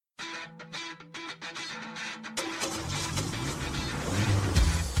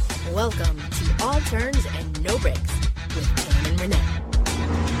Welcome to All Turns and No Breaks with Tam and Renee.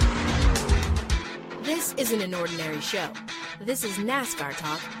 This isn't an ordinary show. This is NASCAR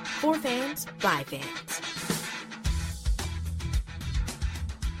talk for fans by fans.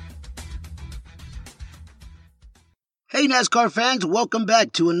 Hey NASCAR fans, welcome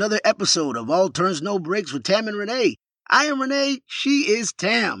back to another episode of All Turns No Breaks with Tam and Renee. I am Renee, she is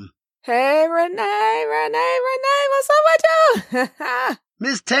Tam. Hey Renee, what's up with you?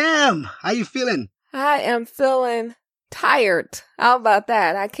 Miss Tam, how you feeling? I am feeling tired. How about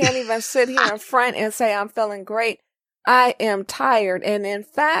that? I can't even sit here in front and say I'm feeling great. I am tired. And in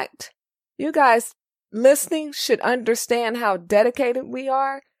fact, you guys listening should understand how dedicated we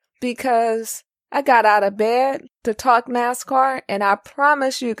are, because I got out of bed to talk NASCAR, and I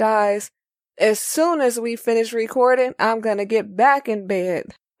promise you guys, as soon as we finish recording, I'm going to get back in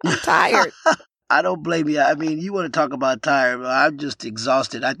bed. I'm tired. I don't blame you. I mean, you want to talk about tired, but I'm just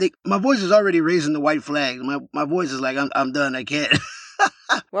exhausted. I think my voice is already raising the white flag. My voice is like, I'm done. I can't.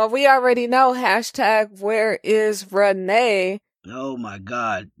 Well, we already know hashtag where is Renee. Oh my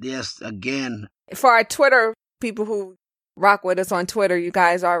God. Yes, again. For our Twitter people who rock with us on Twitter, you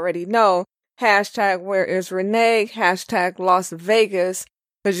guys already know hashtag where is Renee, hashtag Las Vegas,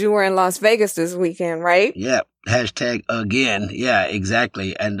 because you were in Las Vegas this weekend, right? Yeah. Hashtag again. Yeah,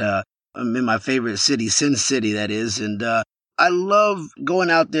 exactly. And, I'm in my favorite city, Sin City, that is. And, I love going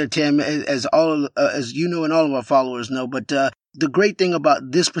out there, Tam, as you know, and all of our followers know. But, the great thing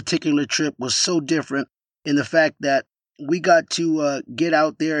about this particular trip was so different in the fact that we got to, get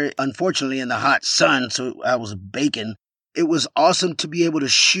out there, unfortunately, in the hot sun. So I was baking. It was awesome to be able to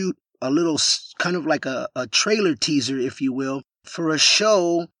shoot a little kind of like a trailer teaser, if you will, for a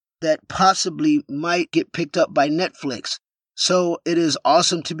show that possibly might get picked up by Netflix. So it is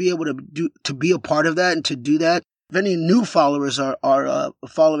awesome to be able to be a part of that and to do that. If any new followers are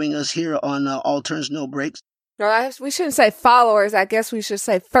following us here on All Turns No Breaks. No, we shouldn't say followers. I guess we should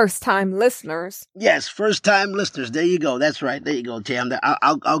say first-time listeners. Yes, first-time listeners. There you go. That's right. There you go, Tam.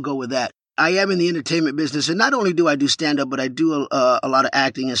 I'll go with that. I am in the entertainment business, and not only do I do stand-up, but I do a lot of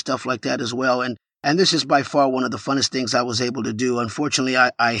acting and stuff like that as well. And this is by far one of the funnest things I was able to do. Unfortunately,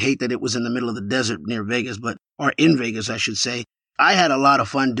 I hate that it was in the middle of the desert near Vegas, or in Vegas, I should say. I had a lot of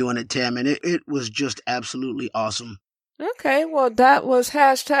fun doing it, Tam, and it was just absolutely awesome. Okay, well, that was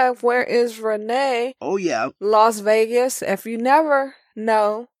hashtag where is Renee. Oh, yeah. Las Vegas. If you never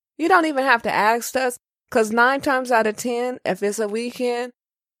know, you don't even have to ask us, because 9 times out of 10, if it's a weekend,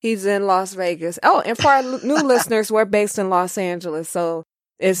 he's in Las Vegas. Oh, and for our new listeners, we're based in Los Angeles, so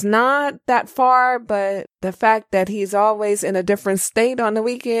it's not that far, but the fact that he's always in a different state on the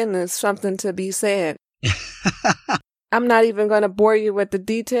weekend is something to be said. I'm not even going to bore you with the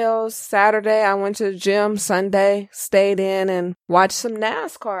details. Saturday, I went to the gym. Sunday, stayed in and watched some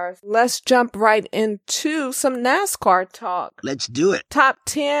NASCAR. Let's jump right into some NASCAR talk. Let's do it. Top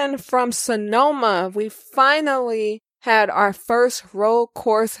 10 from Sonoma. We finally had our first road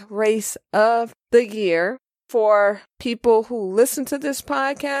course race of the year. For people who listen to this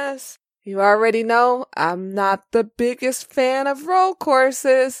podcast, you already know I'm not the biggest fan of road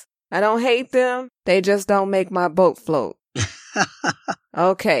courses. I don't hate them. They just don't make my boat float.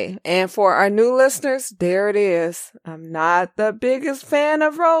 Okay. And for our new listeners, there it is. I'm not the biggest fan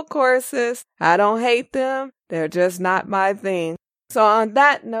of road courses. I don't hate them. They're just not my thing. So on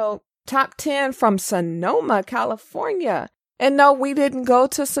that note, top 10 from Sonoma, California. And no, we didn't go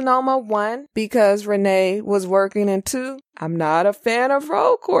to Sonoma, 1, because Renee was working, and 2, I'm not a fan of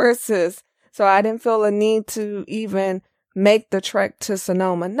road courses. So I didn't feel a need to even make the trek to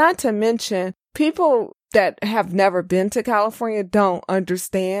Sonoma. Not to mention, people that have never been to California don't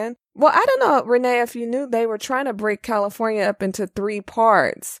understand. Well, I don't know, Renee, if you knew, they were trying to break California up into 3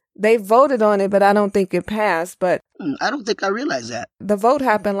 parts. They voted on it, but I don't think it passed. But I don't think I realized that. The vote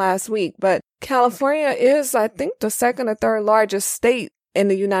happened last week, but California is, I think, the 2nd or 3rd largest state in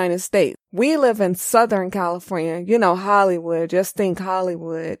the United States. We live in Southern California. You know, Hollywood. Just think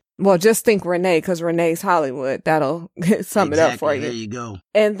Hollywood. Well, just think Renee, because Renee's Hollywood. That'll sum it up for you. There you go.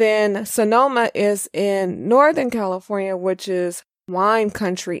 And then Sonoma is in Northern California, which is wine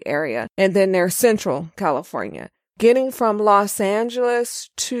country area. And then there's Central California. Getting from Los Angeles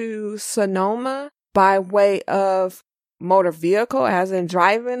to Sonoma by way of motor vehicle, as in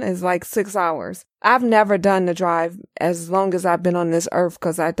driving, is like 6 hours. I've never done the drive as long as I've been on this earth,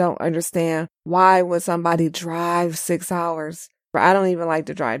 because I don't understand why would somebody drive 6 hours. I don't even like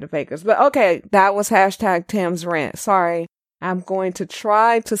to drive to Vegas. But okay, that was hashtag Tam's rant. Sorry. I'm going to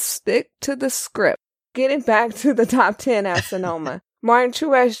try to stick to the script. Getting back to the top 10 at Sonoma. Martin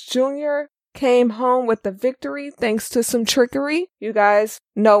Truex Jr. came home with the victory thanks to some trickery. You guys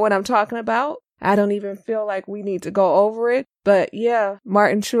know what I'm talking about. I don't even feel like we need to go over it. But yeah,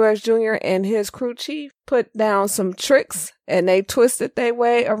 Martin Truex Jr. and his crew chief put down some tricks and they twisted their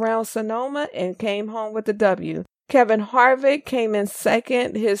way around Sonoma and came home with the W. Kevin Harvick came in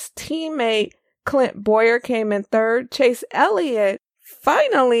second. His teammate Clint Bowyer came in third. Chase Elliott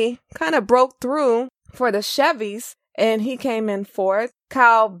finally kind of broke through for the Chevys and he came in fourth.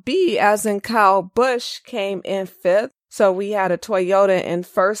 Kyle B, as in Kyle Busch, came in fifth. So we had a Toyota in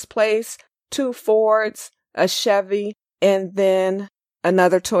first place, 2 Fords, a Chevy, and then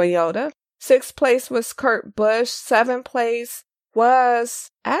another Toyota. Sixth place was Kurt Busch. Seventh place was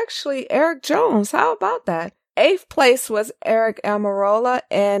actually Eric Jones. How about that? Eighth place was Eric Almirola,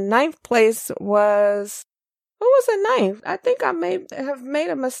 and ninth place was, who was in ninth? I think I may have made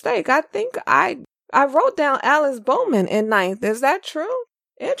a mistake. I think I wrote down Alex Bowman in ninth. Is that true?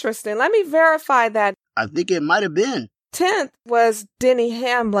 Interesting. Let me verify that. I think it might have been. 10th was Denny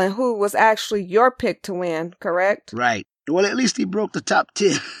Hamlin, who was actually your pick to win, correct? Right. Well, at least he broke the top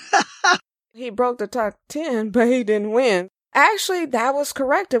 10. He broke the top 10, but he didn't win. Actually, that was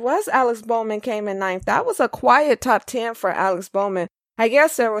correct. It was Alex Bowman came in ninth. That was a quiet top 10 for Alex Bowman. I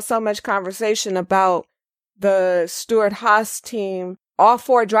guess there was so much conversation about the Stewart-Haas team. All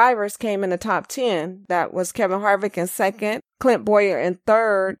 4 drivers came in the top 10. That was Kevin Harvick in second, Clint Bowyer in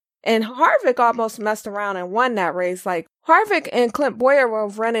third, and Harvick almost messed around and won that race. Like, Harvick and Clint Bowyer were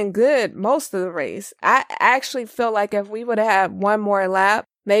running good most of the race. I actually feel like if we would have had one more lap,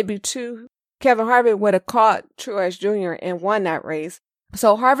 maybe 2, Kevin Harvick would have caught Truex Jr. and won that race.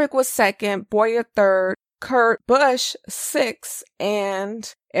 So Harvick was second, Bowyer third, Kurt Busch sixth,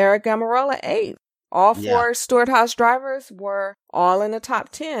 and Eric Almirola eighth. All 4 Stewart-Haas drivers were all in the top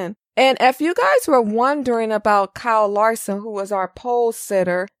 10. And if you guys were wondering about Kyle Larson, who was our pole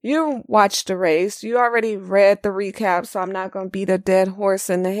sitter, you watched the race. You already read the recap, so I'm not going to beat a dead horse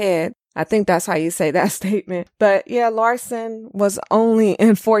in the head. I think that's how you say that statement. But yeah, Larson was only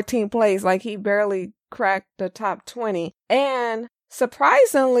in 14th place. Like, he barely cracked the top 20. And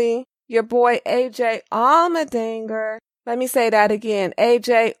surprisingly, your boy AJ Allmendinger, let me say that again,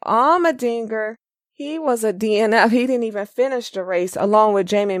 AJ Allmendinger, he was a DNF. He didn't even finish the race along with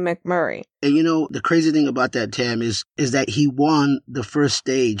Jamie McMurray. And you know, the crazy thing about that, Tam, is that he won the first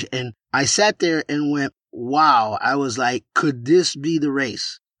stage. And I sat there and went, wow. I was like, could this be the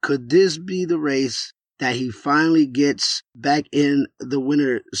race? Could this be the race that he finally gets back in the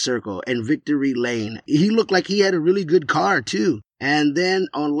winner circle and victory lane? He looked like he had a really good car too. And then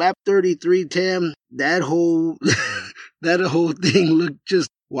on lap 33, Tam, that whole thing looked just,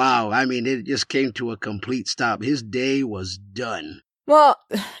 wow. I mean, it just came to a complete stop. His day was done. Well,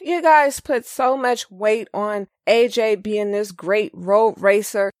 you guys put so much weight on AJ being this great road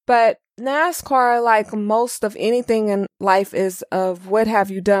racer, but NASCAR, like most of anything in life, is of what have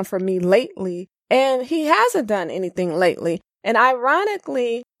you done for me lately? And he hasn't done anything lately. And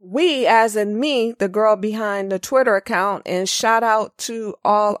ironically, we, as in me, the girl behind the Twitter account, and shout out to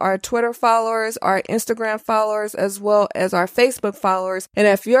all our Twitter followers, our Instagram followers, as well as our Facebook followers. And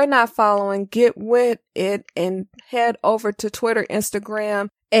if you're not following, get with it and head over to Twitter, Instagram,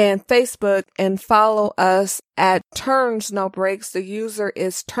 and Facebook and follow us at Turns No Breaks. The user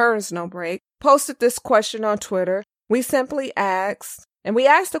is Turns No Break. Posted this question on Twitter. We simply asked, and we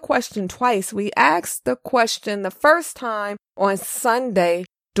asked the question twice. We asked the question the first time on Sunday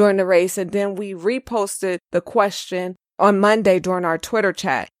during the race, and then we reposted the question on Monday during our Twitter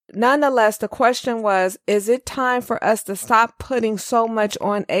chat. Nonetheless, the question was, is it time for us to stop putting so much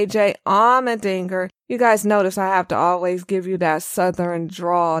on AJ Allmendinger? You guys notice I have to always give you that southern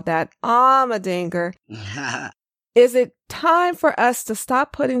drawl, that Allmendinger. Is it time for us to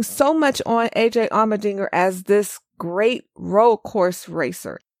stop putting so much on AJ Allmendinger as this great road course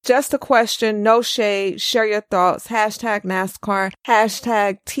racer? Just a question, no shade, share your thoughts, hashtag NASCAR,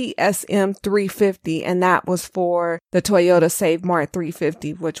 hashtag TSM350, and that was for the Toyota Save Mart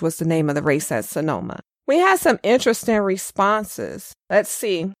 350, which was the name of the race at Sonoma. We had some interesting responses. Let's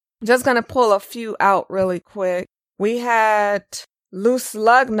see. Just going to pull a few out really quick. We had Loose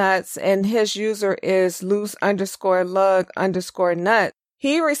Lug Nuts, and his user is loose_lug_nut.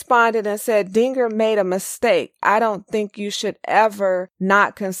 He responded and said, Dinger made a mistake. I don't think you should ever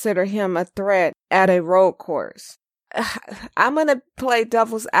not consider him a threat at a road course. I'm going to play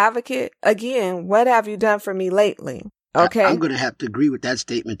devil's advocate. Again, what have you done for me lately? Okay. I'm going to have to agree with that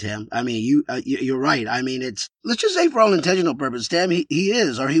statement, Tam. I mean, you're right. I mean, let's just say for all intentional purposes, Tam, he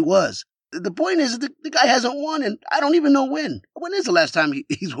is, or he was. The point is the guy hasn't won, and I don't even know when. When is the last time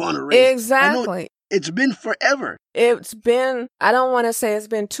he's won a race? Exactly. It's been forever. It's been, I don't want to say it's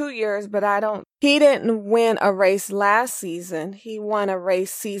been 2 years, but he didn't win a race last season. He won a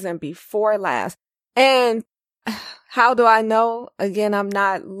race season before last. And how do I know? Again, I'm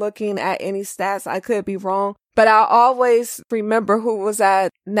not looking at any stats. I could be wrong, but I always remember who was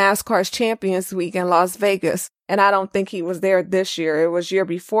at NASCAR's Champions Week in Las Vegas. And I don't think he was there this year. It was year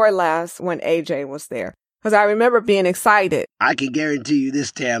before last when AJ was there. Because I remember being excited. I can guarantee you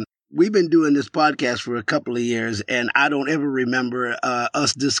this, Tam. We've been doing this podcast for a couple of years, and I don't ever remember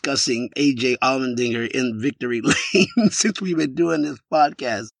us discussing AJ Allmendinger in victory lane since we've been doing this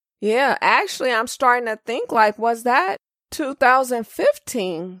podcast. Yeah, actually, I'm starting to think like, was that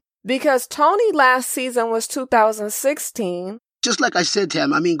 2015? Because Tony last season was 2016. Just like I said,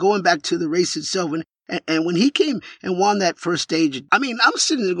 Tam, I mean, going back to the race itself, and when he came and won that first stage, I mean, I'm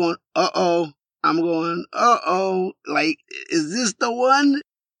sitting there going, uh-oh. I'm going, uh-oh. Like, is this the one?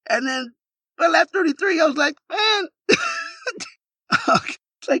 And then, well, at 33, I was like, man.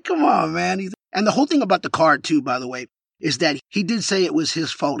 It's like, come on, man. And the whole thing about the car, too, by the way, is that he did say it was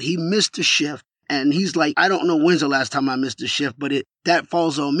his fault. He missed the shift. And he's like, I don't know when's the last time I missed a shift, but that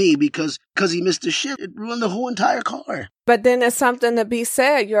falls on me because he missed the shift. It ruined the whole entire car. But then there's something to be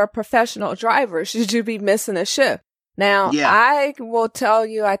said. You're a professional driver. Should you be missing a shift? Now, yeah. I will tell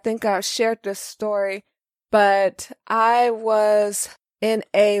you, I think I've shared this story, but I was in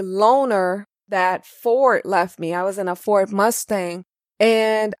a loaner that Ford left me. I was in a Ford Mustang,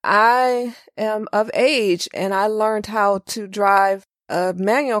 and I am of age, and I learned how to drive a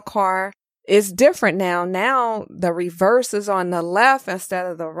manual car. It's different now. Now the reverse is on the left instead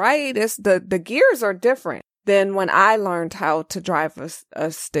of the right. It's the gears are different than when I learned how to drive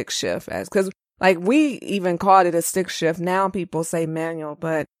a stick shift, because like we even called it a stick shift. Now people say manual,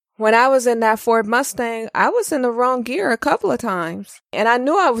 but when I was in that Ford Mustang, I was in the wrong gear a couple of times, and I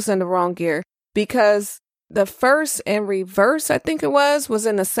knew I was in the wrong gear because the first and reverse, I think it was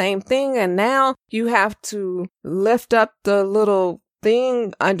in the same thing. And now you have to lift up the little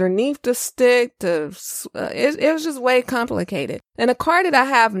thing underneath the stick it was just way complicated. And the car that I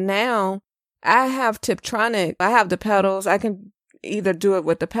have now, I have Tiptronic. I have the pedals. I can either do it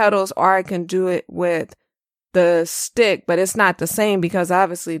with the pedals or I can do it with the stick, but it's not the same because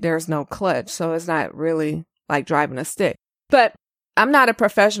obviously there's no clutch. So it's not really like driving a stick. But I'm not a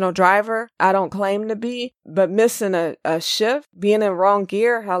professional driver. I don't claim to be, but missing a shift, being in wrong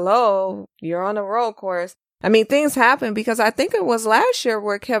gear, hello, you're on a road course. I mean, things happen because I think it was last year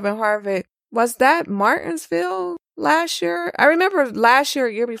where Kevin Harvick, was that Martinsville last year? I remember last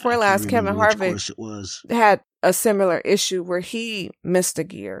year before last, Kevin Harvick had a similar issue where he missed a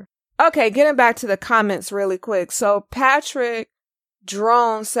gear. Okay, getting back to the comments really quick. So Patrick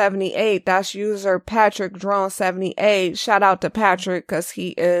Drone 78, that's user Patrick Drone 78. Shout out to Patrick because he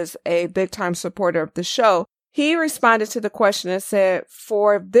is a big time supporter of the show. He responded to the question and said,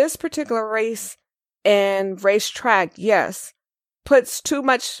 for this particular race and racetrack, yes, puts too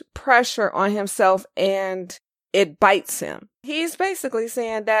much pressure on himself and it bites him. He's basically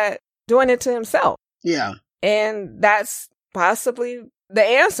saying that doing it to himself. Yeah. And that's possibly the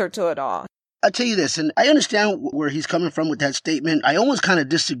answer to it all. I'll tell you this, and I understand where he's coming from with that statement. I almost kind of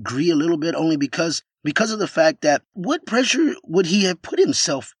disagree a little bit, only because of the fact that what pressure would he have put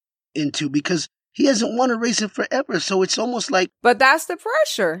himself into? Because he hasn't won a race in forever, so it's almost like... But that's the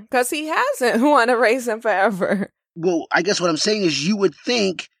pressure, because he hasn't won a race in forever. Well, I guess what I'm saying is you would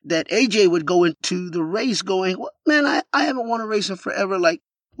think that AJ would go into the race going, well, man, I haven't won a race in forever, like,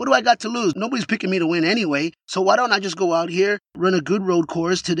 what do I got to lose? Nobody's picking me to win anyway, so why don't I just go out here, run a good road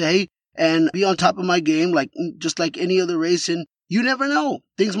course today, and be on top of my game, just like any other race, and you never know.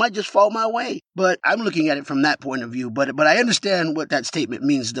 Things might just fall my way. But I'm looking at it from that point of view. But I understand what that statement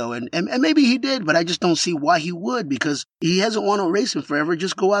means, though. And maybe he did, but I just don't see why he would, because he hasn't won a race in forever.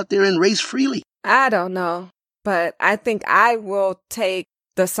 Just go out there and race freely. I don't know. But I think I will take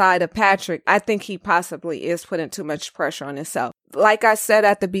the side of Patrick. I think he possibly is putting too much pressure on himself. Like I said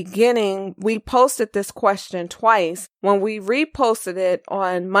at the beginning, we posted this question twice. When we reposted it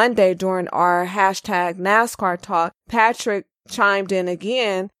on Monday during our hashtag NASCAR talk, Patrick chimed in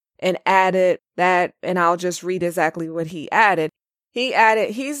again and added that, and I'll just read exactly what he added. He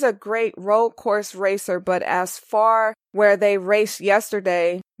added, he's a great road course racer, but as far where they raced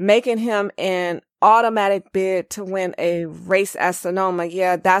yesterday, making him an automatic bid to win a race at Sonoma,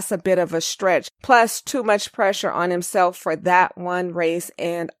 yeah, that's a bit of a stretch. Plus, too much pressure on himself for that one race,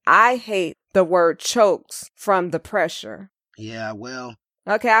 and I hate the word chokes from the pressure. Yeah, well.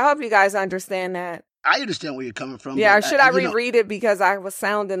 Okay, I hope you guys understand that. I understand where you're coming from. Yeah, or should I reread it because I was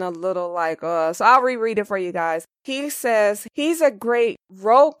sounding a little like, so I'll reread it for you guys. He says, he's a great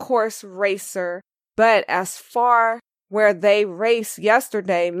road course racer, But as far where they raced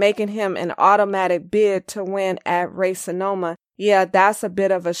yesterday, making him an automatic bid to win at Race Sonoma, yeah, that's a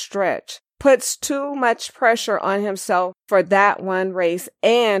bit of a stretch. Puts too much pressure on himself for that one race.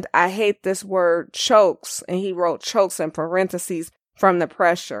 And I hate this word, chokes. And he wrote chokes in parentheses from the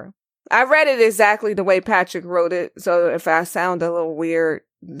pressure. I read it exactly the way Patrick wrote it. So if I sound a little weird,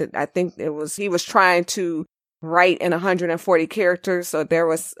 I think he was trying to write in 140 characters. So there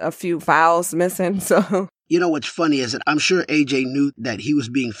was a few vowels missing. So, you know, what's funny is that I'm sure AJ knew that he was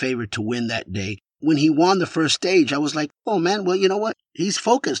being favored to win that day. When he won the first stage, I was like, oh man, well, you know what? He's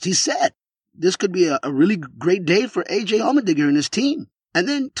focused. He's set. This could be a really great day for AJ Allmendinger and his team. And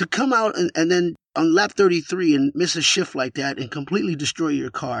then to come out and then on lap 33 and miss a shift like that and completely destroy your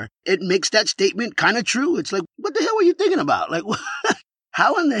car, it makes that statement kind of true. It's like, what the hell were you thinking about? Like,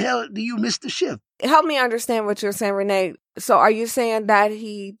 how in the hell do you miss the shift? Help me understand what you're saying, Renee. So are you saying that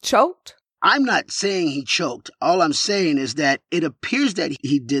he choked? I'm not saying he choked. All I'm saying is that it appears that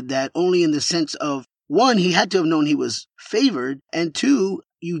he did that only in the sense of, one, he had to have known he was favored, and two,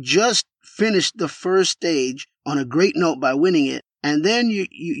 you just finished the first stage on a great note by winning it, and then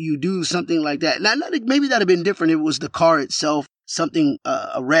you do something like that. Now, maybe that'd have been different if it was the car itself, something,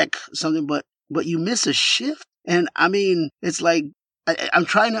 a wreck, something, but you miss a shift? And I mean, it's like, I'm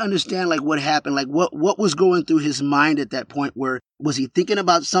trying to understand like what happened, like what was going through his mind at that point. Where was he thinking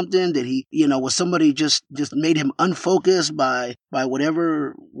about something? Did he, was somebody just made him unfocused by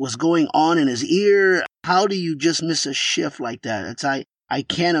whatever was going on in his ear? How do you just miss a shift like that? I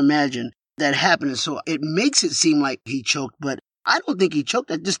can't imagine that happening. So it makes it seem like he choked, but I don't think he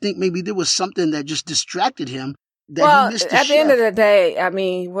choked. I just think maybe there was something that just distracted him. Well, at the end of the day, I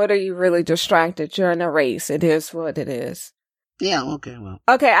mean, what are you really distracted? You're in a race. It is what it is. Yeah, okay, well.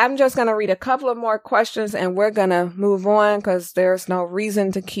 Okay, I'm just going to read a couple of more questions and we're going to move on because there's no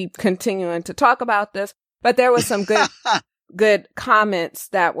reason to keep continuing to talk about this. But there was some good comments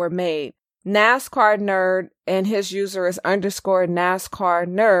that were made. NASCAR Nerd, and his user is _NASCAR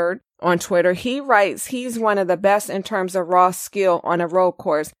Nerd on Twitter. He writes, he's one of the best in terms of raw skill on a road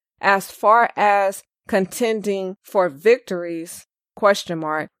course. As far as contending for victories, ?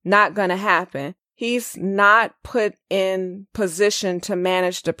 Not going to happen. He's not put in position to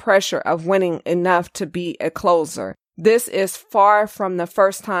manage the pressure of winning enough to be a closer. This is far from the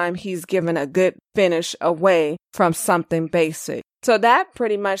first time he's given a good finish away from something basic. So that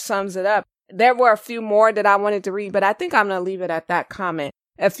pretty much sums it up. There were a few more that I wanted to read, but I think I'm going to leave it at that comment.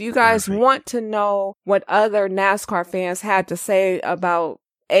 If you guys want to know what other NASCAR fans had to say about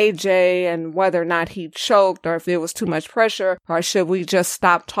AJ and whether or not he choked or if it was too much pressure, or should we just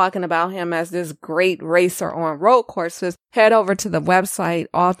stop talking about him as this great racer on road courses, head over to the website,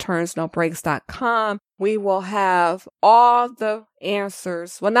 allturnsnobreaks.com. We will have all the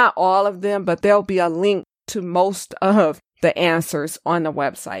answers. Well, not all of them, but there'll be a link to most of the answers on the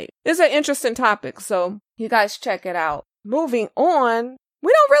website. It's an interesting topic, so you guys check it out. Moving on,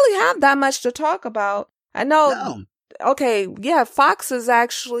 we don't really have that much to talk about. I know. No. Okay, yeah, Fox is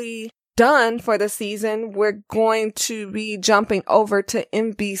actually done for the season. We're going to be jumping over to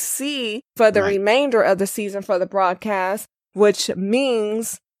NBC for the remainder of the season for the broadcast, which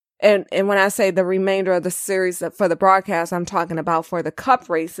means, and when I say the remainder of the series for the broadcast, I'm talking about for the cup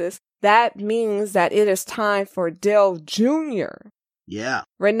races. That means that it is time for Dale Jr. Yeah.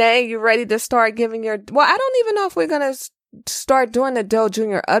 Renee, you ready to start giving your, well, I don't even know if we're going to start doing the Dale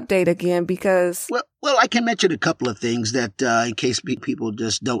Jr. update again because... Well, I can mention a couple of things that in case people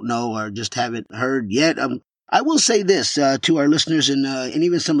just don't know or just haven't heard yet. I will say this to our listeners and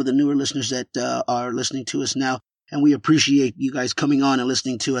even some of the newer listeners that are listening to us now, and we appreciate you guys coming on and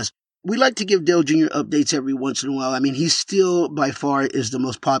listening to us. We like to give Dale Jr. updates every once in a while. I mean, he still by far is the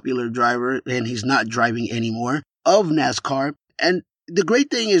most popular driver, and he's not driving anymore, of NASCAR. And the great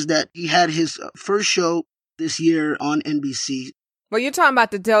thing is that he had his first show this year on NBC. Well, you're talking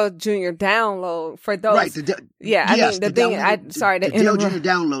about the Dale Jr. download for those. Right. The Dale Jr.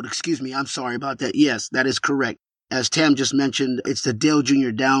 download. Excuse me. I'm sorry about that. Yes, that is correct. As Tam just mentioned, it's the Dale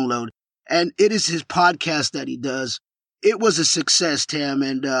Jr. download. And it is his podcast that he does. It was a success, Tam,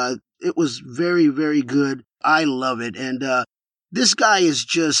 and it was very, very good. I love it. And this guy is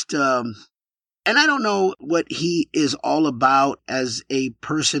just, and I don't know what he is all about as a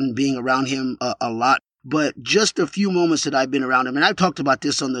person being around him a lot. But just a few moments that I've been around him, and I've talked about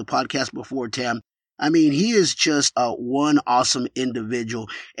this on the podcast before, Tam. I mean, he is just one awesome individual,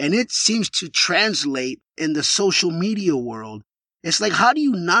 and it seems to translate in the social media world. It's like, how do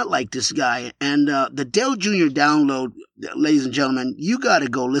you not like this guy? And the Dale Jr. download, ladies and gentlemen, you got to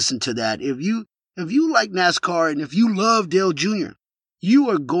go listen to that. If you like NASCAR and if you love Dale Jr.,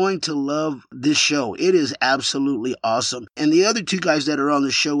 You are going to love this show. It is absolutely awesome. And the other two guys that are on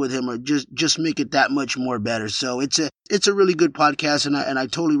the show with him are just make it that much more better. So it's a really good podcast, and I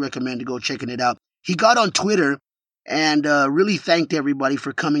totally recommend to go checking it out. He got on Twitter and really thanked everybody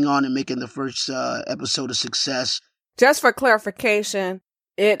for coming on and making the first episode a success. Just for clarification,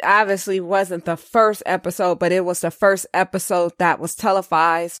 it obviously wasn't the first episode, but it was the first episode that was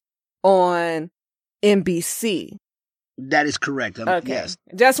televised on NBC. That is correct. Okay. Yes.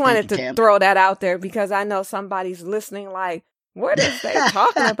 Just wanted to throw that out there because I know somebody's listening like, what is they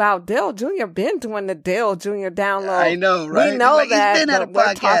talking about? Dale Jr. been doing the Dale Jr. download. I know, right? We know that, but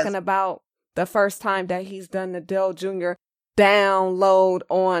we're talking about the first time that he's done the Dale Jr. download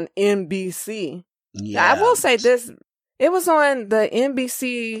on NBC. Yeah. I will say this. It was on the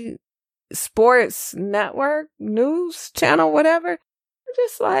NBC Sports Network news channel, whatever.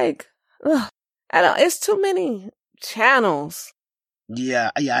 Just like, ugh, it's too many channels.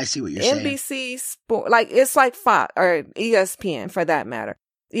 Yeah, I see what you're saying. NBC Sport, like it's like Fox or ESPN for that matter.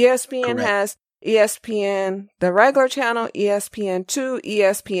 ESPN has ESPN, the regular channel, ESPN2,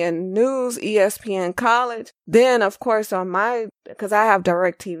 ESPN News, ESPN College. Then, of course, because I have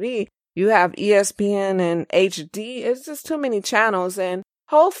DirecTV, you have ESPN and HD. It's just too many channels, and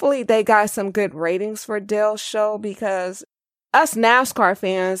hopefully they got some good ratings for Dale's show because us NASCAR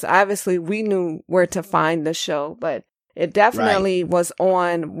fans, obviously, we knew where to find the show, but it definitely was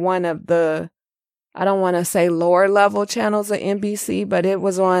on one of the, I don't want to say lower level channels of NBC, but it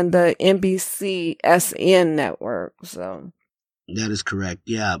was on the NBC SN network. So that is correct.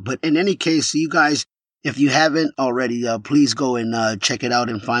 Yeah. But in any case, you guys, if you haven't already, please go and check it out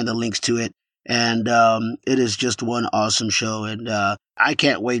and find the links to it. And it is just one awesome show. And I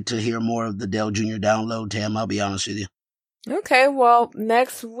can't wait to hear more of the Dale Jr. download, Tam. I'll be honest with you. Okay, well,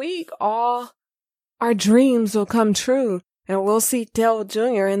 next week, all our dreams will come true, and we'll see Dale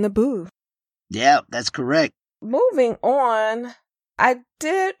Jr. in the booth. Yeah, that's correct. Moving on, I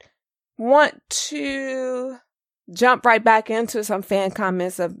did want to jump right back into some fan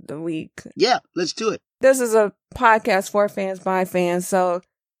comments of the week. Yeah, let's do it. This is a podcast for fans by fans, so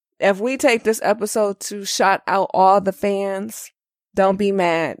if we take this episode to shout out all the fans, don't be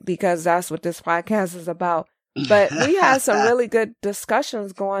mad, because that's what this podcast is about. But we had some really good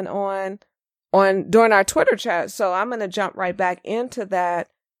discussions going on during our Twitter chat. So I'm going to jump right back into that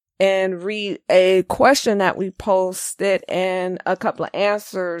and read a question that we posted and a couple of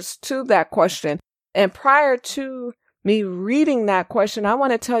answers to that question. And prior to me reading that question, I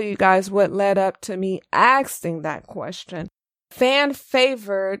want to tell you guys what led up to me asking that question. Fan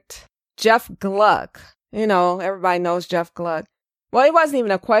favorite Jeff Gluck. You know, everybody knows Jeff Gluck. Well, it wasn't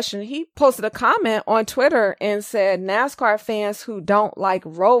even a question. He posted a comment on Twitter and said, NASCAR fans who don't like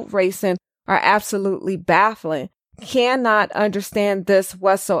road racing are absolutely baffling. Cannot understand this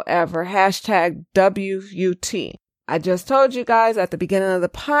whatsoever. Hashtag WUT. I just told you guys at the beginning of the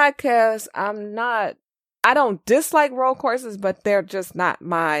podcast, I don't dislike road courses, but they're just not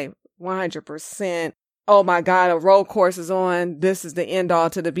my 100%. Oh my God, a road course is on. This is the end all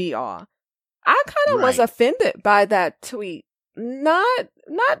to the be all. I kind of was offended by that tweet. Not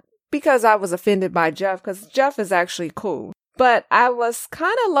because I was offended by Jeff, because Jeff is actually cool. But I was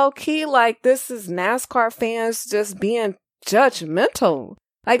kind of low key like, this is NASCAR fans just being judgmental.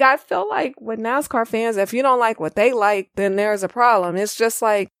 Like, I feel like with NASCAR fans, if you don't like what they like, then there's a problem. It's just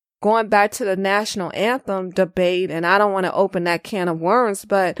like going back to the national anthem debate, and I don't want to open that can of worms,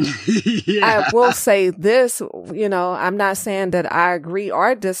 but I will say this, you know, I'm not saying that I agree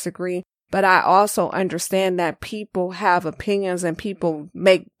or disagree, but I also understand that people have opinions and people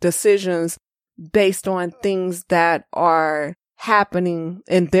make decisions based on things that are happening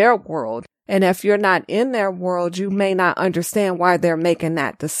in their world. And if you're not in their world, you may not understand why they're making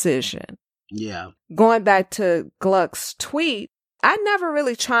that decision. Yeah. Going back to Gluck's tweet, I never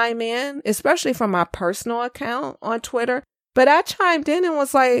really chime in, especially from my personal account on Twitter. But I chimed in and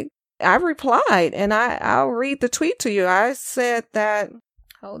was like, I replied, and I'll read the tweet to you. I said that,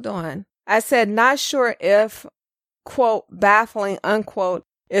 hold on. I said, not sure if, quote, baffling, unquote,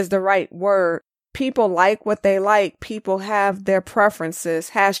 is the right word. People like what they like. People have their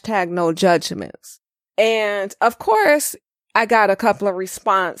preferences. Hashtag no judgments. And of course, I got a couple of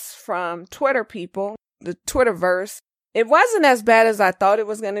response from Twitter people, the Twitterverse. It wasn't as bad as I thought it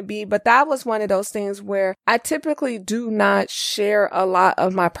was going to be, but that was one of those things where I typically do not share a lot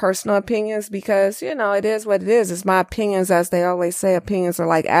of my personal opinions because, you know, it is what it is. It's my opinions. As they always say, opinions are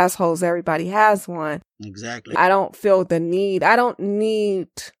like assholes. Everybody has one. Exactly. I don't feel the need. I don't need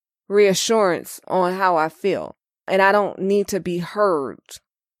reassurance on how I feel. And I don't need to be heard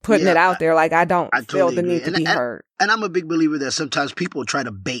putting it out there. Like, I don't feel totally the agree. need to be heard. And I'm a big believer that sometimes people try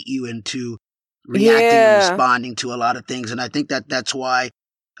to bait you into reacting and responding to a lot of things. And I think that's why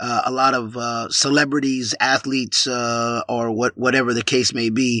a lot of celebrities, athletes, or whatever the case may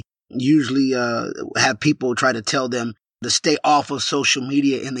be, usually have people try to tell them to stay off of social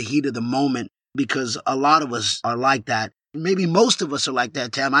media in the heat of the moment, because a lot of us are like that. Maybe most of us are like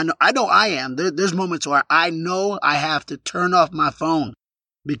that, Tam. I know I am. There's moments where I know I have to turn off my phone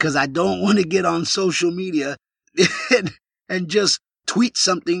because I don't want to get on social media and just tweet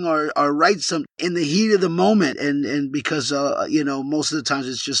something or write something in the heat of the moment. And because, most of the times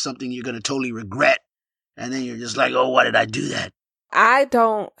it's just something you're going to totally regret. And then you're just like, oh, why did I do that? I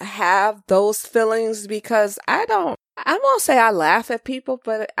don't have those feelings because I won't say I laugh at people,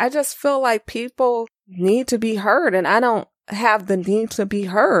 but I just feel like people need to be heard, and I don't have the need to be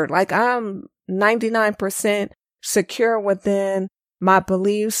heard. Like, I'm 99% secure within my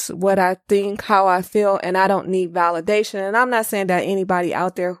beliefs, what I think, how I feel, and I don't need validation. And I'm not saying that anybody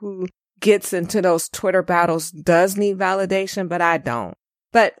out there who gets into those Twitter battles does need validation, but I don't.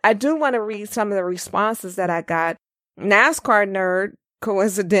 But I do want to read some of the responses that I got. NASCAR Nerd,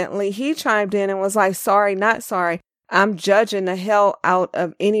 coincidentally, he chimed in and was like, sorry, not sorry. I'm judging the hell out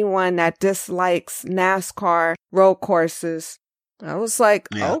of anyone that dislikes NASCAR road courses. I was like,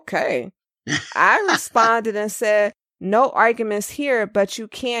 okay. I responded and said, no arguments here, but you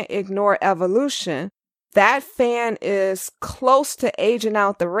can't ignore evolution. That fan is close to aging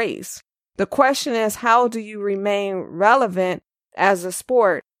out the race. The question is, how do you remain relevant as a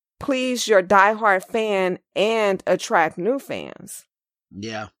sport, please your diehard fan, and attract new fans?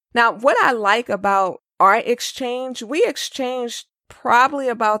 Yeah. Now, what I like about our exchange, we exchanged probably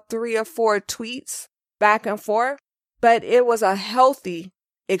about 3 or 4 tweets back and forth, but it was a healthy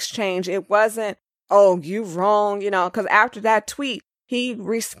exchange. It wasn't, oh, you wrong, because after that tweet, he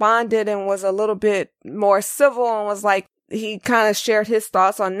responded and was a little bit more civil and was like, he kind of shared his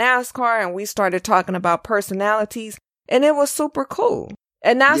thoughts on NASCAR, and we started talking about personalities, and it was super cool.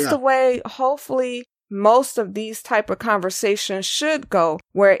 And that's the way, hopefully, most of these type of conversations should go,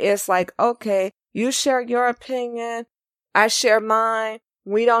 where it's like, okay, you share your opinion, I share mine,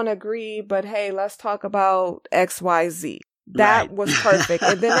 we don't agree, but hey, let's talk about XYZ. That was perfect.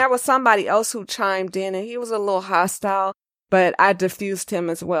 And then there was somebody else who chimed in, and he was a little hostile, but I diffused him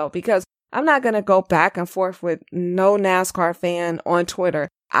as well, because I'm not going to go back and forth with no NASCAR fan on Twitter.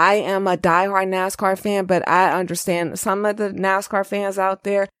 I am a diehard NASCAR fan, but I understand some of the NASCAR fans out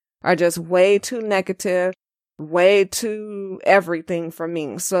there are just way too negative, way too everything for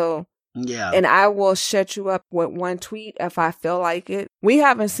me. So, and I will shut you up with one tweet if I feel like it. We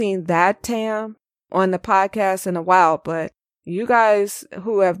haven't seen that Tam on the podcast in a while, but you guys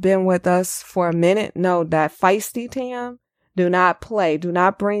who have been with us for a minute know that feisty Tam, do not play. Do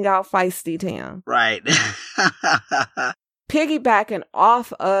not bring out feisty Tam. Right. Piggybacking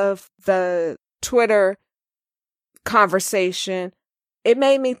off of the Twitter conversation, it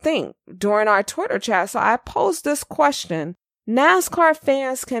made me think during our Twitter chat. So I posed this question. NASCAR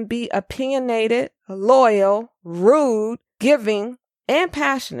fans can be opinionated, loyal, rude, giving, and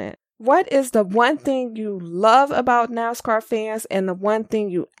passionate. What is the one thing you love about NASCAR fans and the one thing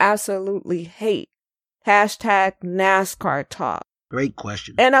you absolutely hate? Hashtag NASCAR talk. Great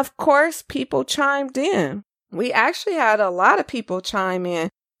question. And of course, people chimed in. We actually had a lot of people chime in.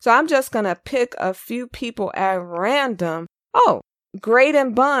 So I'm just going to pick a few people at random. Oh,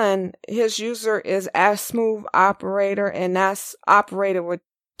 Graydon Bun, his user is @SmoothOperator, and that's operator with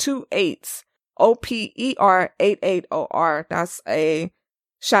 2 8s. OPER88OR. That's a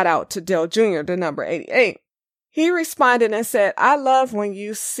shout out to Dale Jr., the number 88. He responded and said, I love when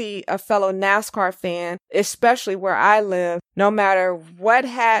you see a fellow NASCAR fan, especially where I live, no matter what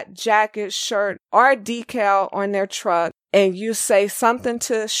hat, jacket, shirt, or decal on their truck, and you say something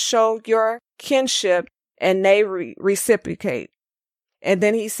to show your kinship, and they reciprocate. And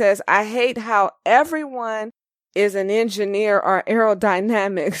then he says, I hate how everyone is an engineer or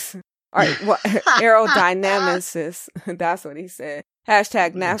aerodynamics, or aerodynamicist. That's what he said.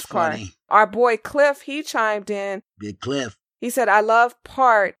 Hashtag NASCAR. Our boy Cliff, he chimed in. Big Cliff. He said, I love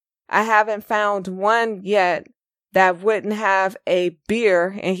part. I haven't found one yet that wouldn't have a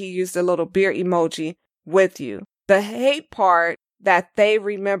beer, and he used a little beer emoji, with you. The hate part, that they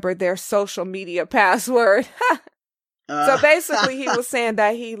remember their social media password. So basically he was saying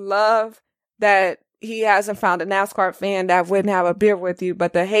that he loved that he hasn't found a NASCAR fan that wouldn't have a beer with you.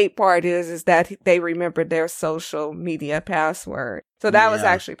 But the hate part is that they remembered their social media password. So that was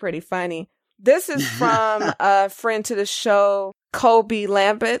actually pretty funny. This is from a friend to the show, Kobe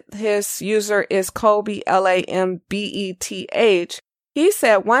Lambeth. His user is Kobe, LAMBETH. He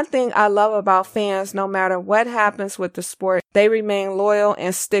said, one thing I love about fans, no matter what happens with the sport, they remain loyal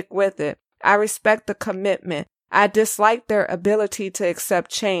and stick with it. I respect the commitment. I dislike their ability to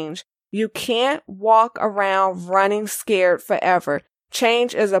accept change. You can't walk around running scared forever.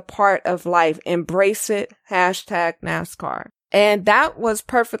 Change is a part of life. Embrace it. Hashtag NASCAR. And that was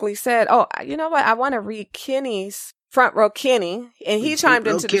perfectly said. Oh, you know what? I want to read Kenny's Front Row Kenny, and he chimed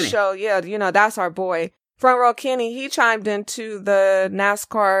into the show. Yeah, that's our boy. Front Row Kenny, he chimed into the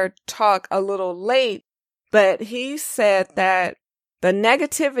NASCAR talk a little late, but he said that the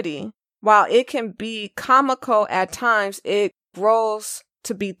negativity, while it can be comical at times, it grows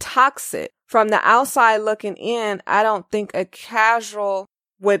to be toxic. From the outside looking in, I don't think a casual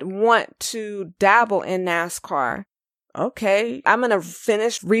would want to dabble in NASCAR. Okay, I'm going to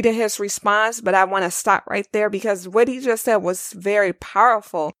finish reading his response, but I want to stop right there because what he just said was very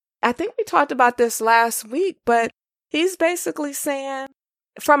powerful. I think we talked about this last week, but he's basically saying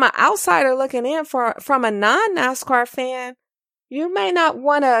from an outsider looking in, from a non-NASCAR fan, you may not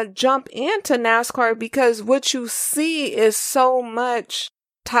want to jump into NASCAR because what you see is so much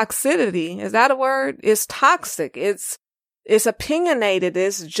toxicity. Is that a word? It's toxic. It's opinionated.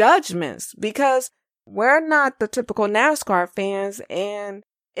 It's judgments because we're not the typical NASCAR fans, and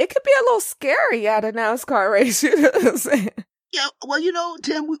it could be a little scary at a NASCAR race. You know what I'm saying? Yeah, well,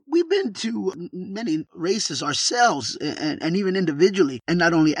 Tim, we've been to many races ourselves and even individually, and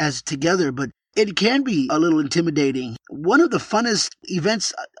not only as together, but it can be a little intimidating. One of the funnest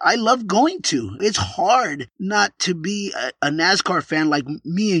events I love going to. It's hard not to be a NASCAR fan like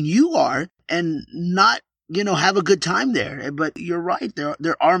me and you are and not, have a good time there. But you're right.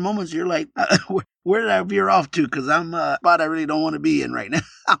 There are moments you're like, where did I veer off to? Because I'm a spot I really don't want to be in right now.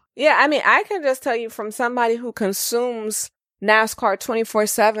 Yeah, I mean, I can just tell you from somebody who consumes NASCAR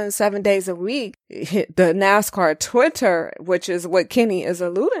 24/7, 7 days a week, the NASCAR Twitter, which is what Kenny is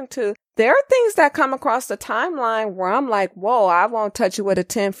alluding to, there are things that come across the timeline where I'm like, whoa, I won't touch you with a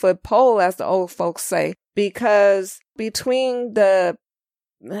 10-foot pole, as the old folks say, because between I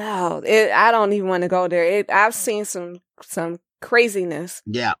don't even want to go there. I've seen some craziness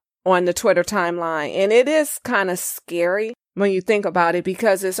on the Twitter timeline, and it is kind of scary when you think about it,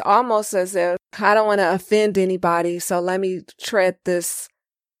 because it's almost as if I don't want to offend anybody, so let me tread this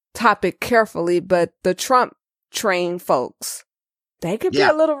topic carefully, but the Trump train folks, they could be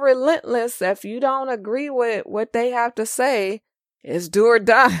a little relentless. If you don't agree with what they have to say, it's do or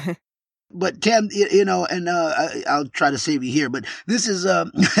die. But Cam, and I'll try to save you here, but this is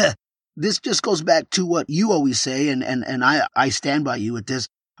this just goes back to what you always say, and I stand by you with this.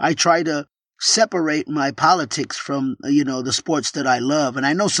 I try to separate my politics from, the sports that I love. And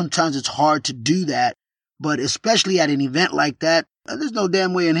I know sometimes it's hard to do that, but especially at an event like that, there's no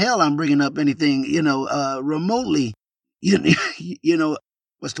damn way in hell I'm bringing up anything, remotely,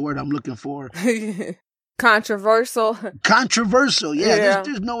 what's the word I'm looking for? Controversial. Controversial. Yeah.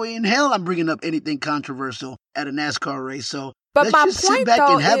 There's no way in hell I'm bringing up anything controversial at a NASCAR race. So let's just sit back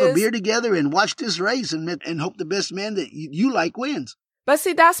and have a beer together and watch this race and hope the best man that you like wins. But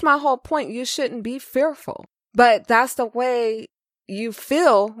see, that's my whole point. You shouldn't be fearful. But that's the way you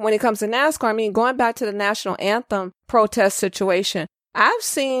feel when it comes to NASCAR. I mean, going back to the national anthem protest situation, I've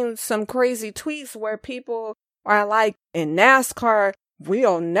seen some crazy tweets where people are like, in NASCAR,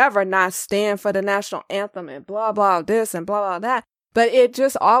 we'll never not stand for the national anthem and blah, blah, this and blah, blah, that. But it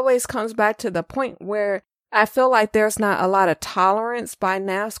just always comes back to the point where I feel like there's not a lot of tolerance by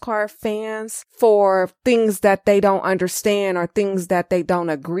NASCAR fans for things that they don't understand or things that they don't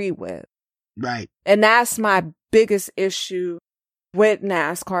agree with. Right. And that's my biggest issue with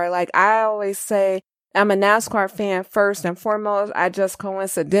NASCAR. Like I always say, I'm a NASCAR fan first and foremost. I just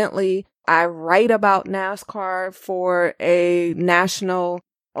coincidentally, I write about NASCAR for a national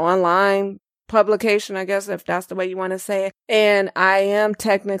online publication, I guess, if that's the way you want to say it. And I am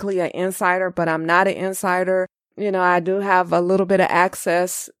technically an insider, but I'm not an insider. I do have a little bit of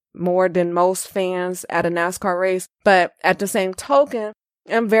access, more than most fans at a NASCAR race. But at the same token,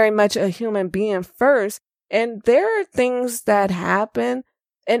 I'm very much a human being first. And there are things that happen.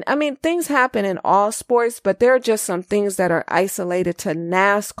 And I mean, things happen in all sports, but there are just some things that are isolated to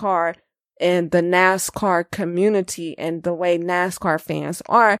NASCAR and the NASCAR community and the way NASCAR fans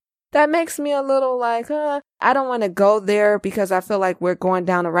are. That makes me a little like, I don't want to go there because I feel like we're going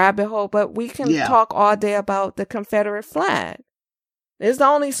down a rabbit hole, but we can talk all day about the Confederate flag. It's the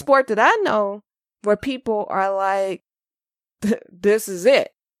only sport that I know where people are like, this is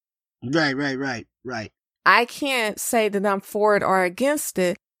it. Right. I can't say that I'm for it or against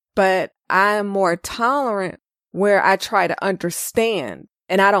it, but I am more tolerant where I try to understand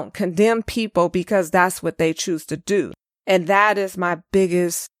and I don't condemn people because that's what they choose to do. And that is my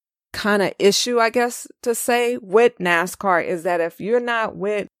biggest kind of issue, I guess, to say with NASCAR is that if you're not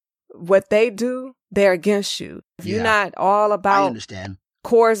with what they do, they're against you. If you're not all I about understand.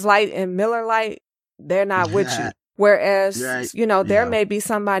 Coors Light and Miller Lite, they're not with you. Whereas, Right. there Yeah. may be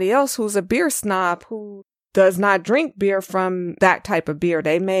somebody else who's a beer snob who does not drink beer from that type of beer.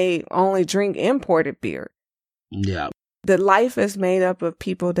 They may only drink imported beer. Yeah. The life is made up of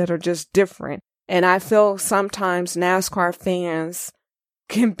people that are just different. And I feel sometimes NASCAR fans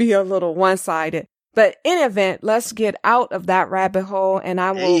can be a little one-sided. But in any event, let's get out of that rabbit hole. And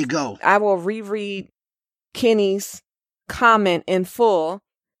There you go. I will reread Kenny's comment in full.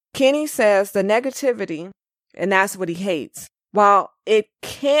 Kenny says the negativity, and that's what he hates. While it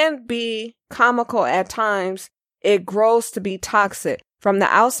can be comical at times, it grows to be toxic. From the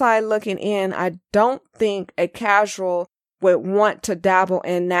outside looking in, I don't think a casual would want to dabble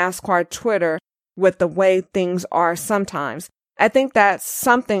in NASCAR Twitter with the way things are sometimes. I think that's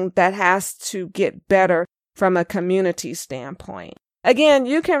something that has to get better from a community standpoint. Again,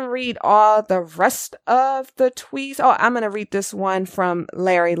 you can read all the rest of the tweets. Oh, I'm going to read this one from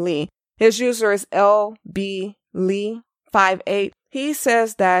Larry Lee. His user is LBLee58. He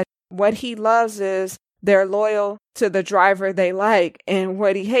says that what he loves is they're loyal to the driver they like, and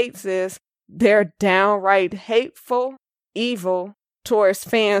what he hates is they're downright hateful, evil towards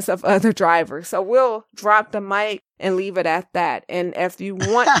fans of other drivers. So we'll drop the mic and leave it at that. And if you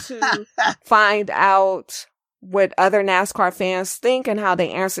want to find out what other NASCAR fans think and how they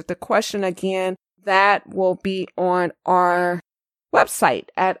answered the question again, that will be on our website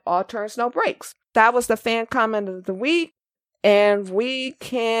at All Turns No Breaks. That was the fan comment of the week. And we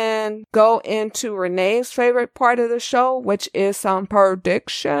can go into Renee's favorite part of the show, which is some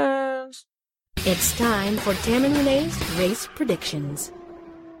predictions. It's time for Tam and Renee's race predictions.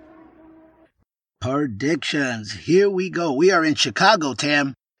 Predictions. Here we go. We are in Chicago,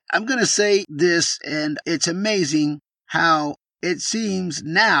 Tam. I'm going to say this, and it's amazing how it seems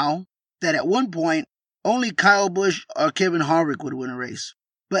now that at one point only Kyle Busch or Kevin Harvick would win a race.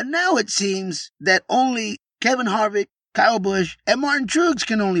 But now it seems that only Kevin Harvick, Kyle Busch, and Martin Truex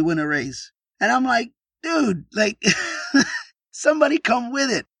can only win a race. And I'm like, dude, somebody come with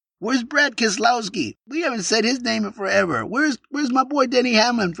it. Where's Brad Keselowski? We haven't said his name in forever. Where's my boy Denny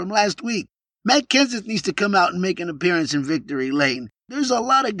Hamlin from last week? Matt Kenseth needs to come out and make an appearance in Victory Lane. There's a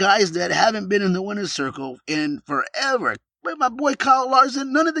lot of guys that haven't been in the winner's circle in forever. But my boy Kyle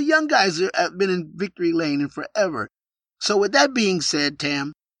Larson, none of the young guys have been in Victory Lane in forever. So with that being said,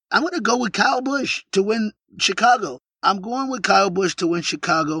 Tam, I'm going to go with Kyle Busch to win Chicago. I'm going with Kyle Busch to win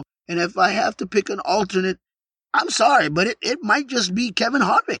Chicago. And if I have to pick an alternate, I'm sorry, but it might just be Kevin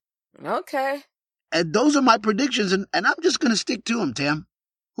Harvick. Okay. And those are my predictions, and I'm just going to stick to them, Tam.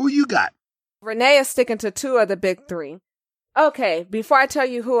 Who you got? Renee is sticking to two of the big three. Okay, before I tell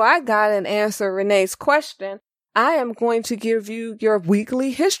you who I got and answer Renee's question, I am going to give you your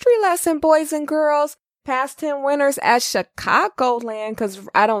weekly history lesson, boys and girls. Past 10 winners at Chicagoland, because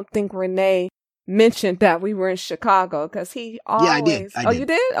I don't think Renee mentioned that we were in Chicago, because he always... Yeah, I did. Oh, you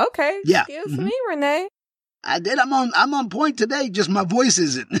did? Okay. Yeah. Excuse me, Renee. I did. I'm on point today. Just my voice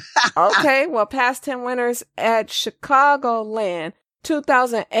isn't. Okay. Well, past 10 winners at Chicagoland.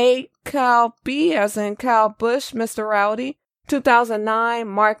 2008, Kyle B, as in Kyle Busch, Mr. Rowdy. 2009,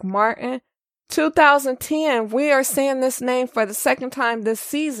 Mark Martin. 2010, we are saying this name for the second time this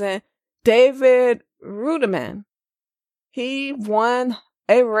season, David Rudiman. He won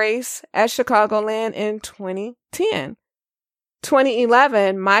a race at Chicagoland in 2010.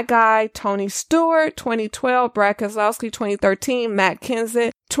 2011, my guy, Tony Stewart. 2012, Brad Keselowski. 2013, Matt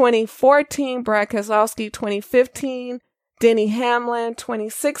Kenseth. 2014, Brad Keselowski. 2015, Denny Hamlin.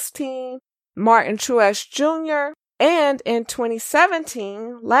 2016, Martin Truex Jr. And in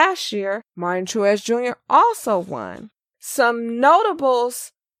 2017, last year, Martin Truex Jr. also won. Some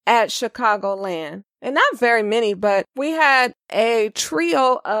notables at Chicagoland, and not very many, but we had a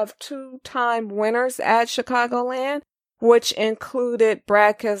trio of two-time winners at Chicagoland, which included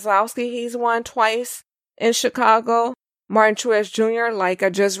Brad Keselowski. He's won twice in Chicago. Martin Truex Jr., like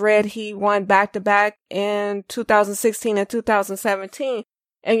I just read, he won back-to-back in 2016 and 2017.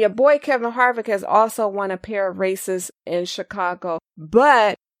 And your boy Kevin Harvick has also won a pair of races in Chicago,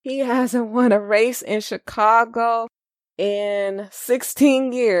 but he hasn't won a race in Chicago in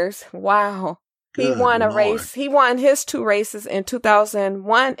 16 years. Wow. He won a race. He won his two races in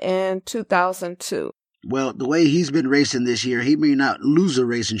 2001 and 2002. Well, the way he's been racing this year, he may not lose a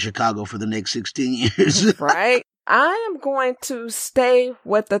race in Chicago for the next 16 years. Right. I am going to stay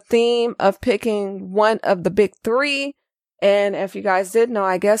with the theme of picking one of the big three. And if you guys did know,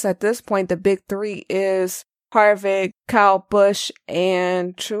 I guess at this point, the big three is Harvick, Kyle Busch,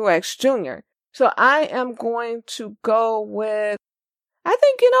 and Truex Jr. So I am going to go with, I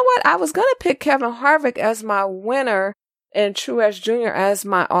think, you know what? I was going to pick Kevin Harvick as my winner and Truex Jr. as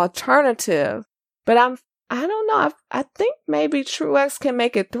my alternative. But I don't know. I think maybe Truex can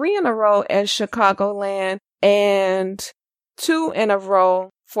make it 3 in a row at Chicagoland and 2 in a row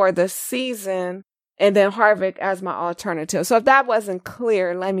for the season, and then Harvick as my alternative. So if that wasn't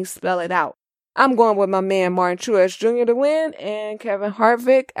clear, let me spell it out. I'm going with my man Martin Truex Jr. to win and Kevin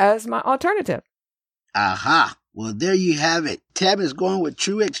Harvick as my alternative. Aha. Well, there you have it. Tam is going with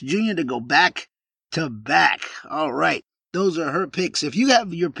Truex Jr. to go back to back. All right. Those are her picks. If you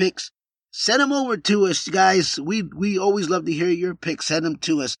have your picks, send them over to us, guys. We always love to hear your picks. Send them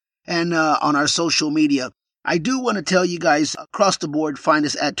to us. And on our social media. I do want to tell you guys, across the board, find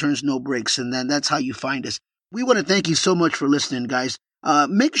us at Turns No Breaks, and then that's how you find us. We want to thank you so much for listening, guys.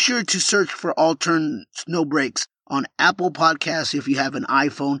 Make sure to search for All Turns No Breaks on Apple Podcasts if you have an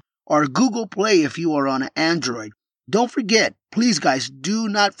iPhone, or Google Play if you are on an Android. Don't forget, please guys, do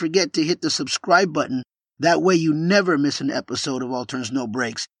not forget to hit the subscribe button. That way you never miss an episode of All Turns No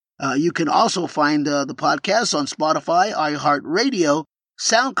Breaks. You can also find the podcast on Spotify, iHeartRadio,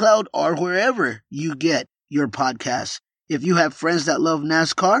 SoundCloud, or wherever you get your podcasts. If you have friends that love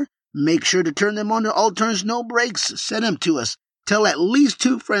NASCAR, make sure to turn them on to All Turns No Breaks. Send them to us. Tell at least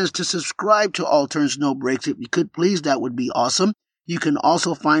 2 friends to subscribe to All Turns No Breaks. If you could, please, that would be awesome. You can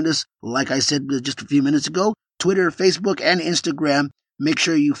also find us, like I said just a few minutes ago, Twitter, Facebook, and Instagram. Make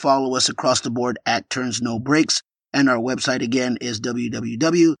sure you follow us across the board at Turns No Breaks. And our website again is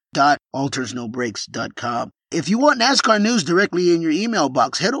www.allturnsnobreaks.com. If you want NASCAR news directly in your email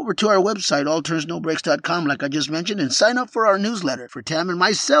box, head over to our website, allturnsnobreaks.com, like I just mentioned, and sign up for our newsletter. For Tam and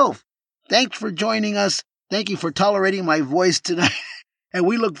myself, thanks for joining us. Thank you for tolerating my voice tonight. And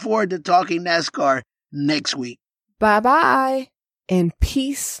we look forward to talking NASCAR next week. Bye-bye. And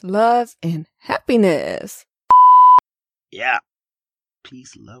peace, love, and happiness. Yeah.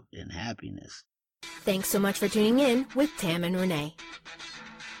 Peace, love, and happiness. Thanks so much for tuning in with Tam and Renee.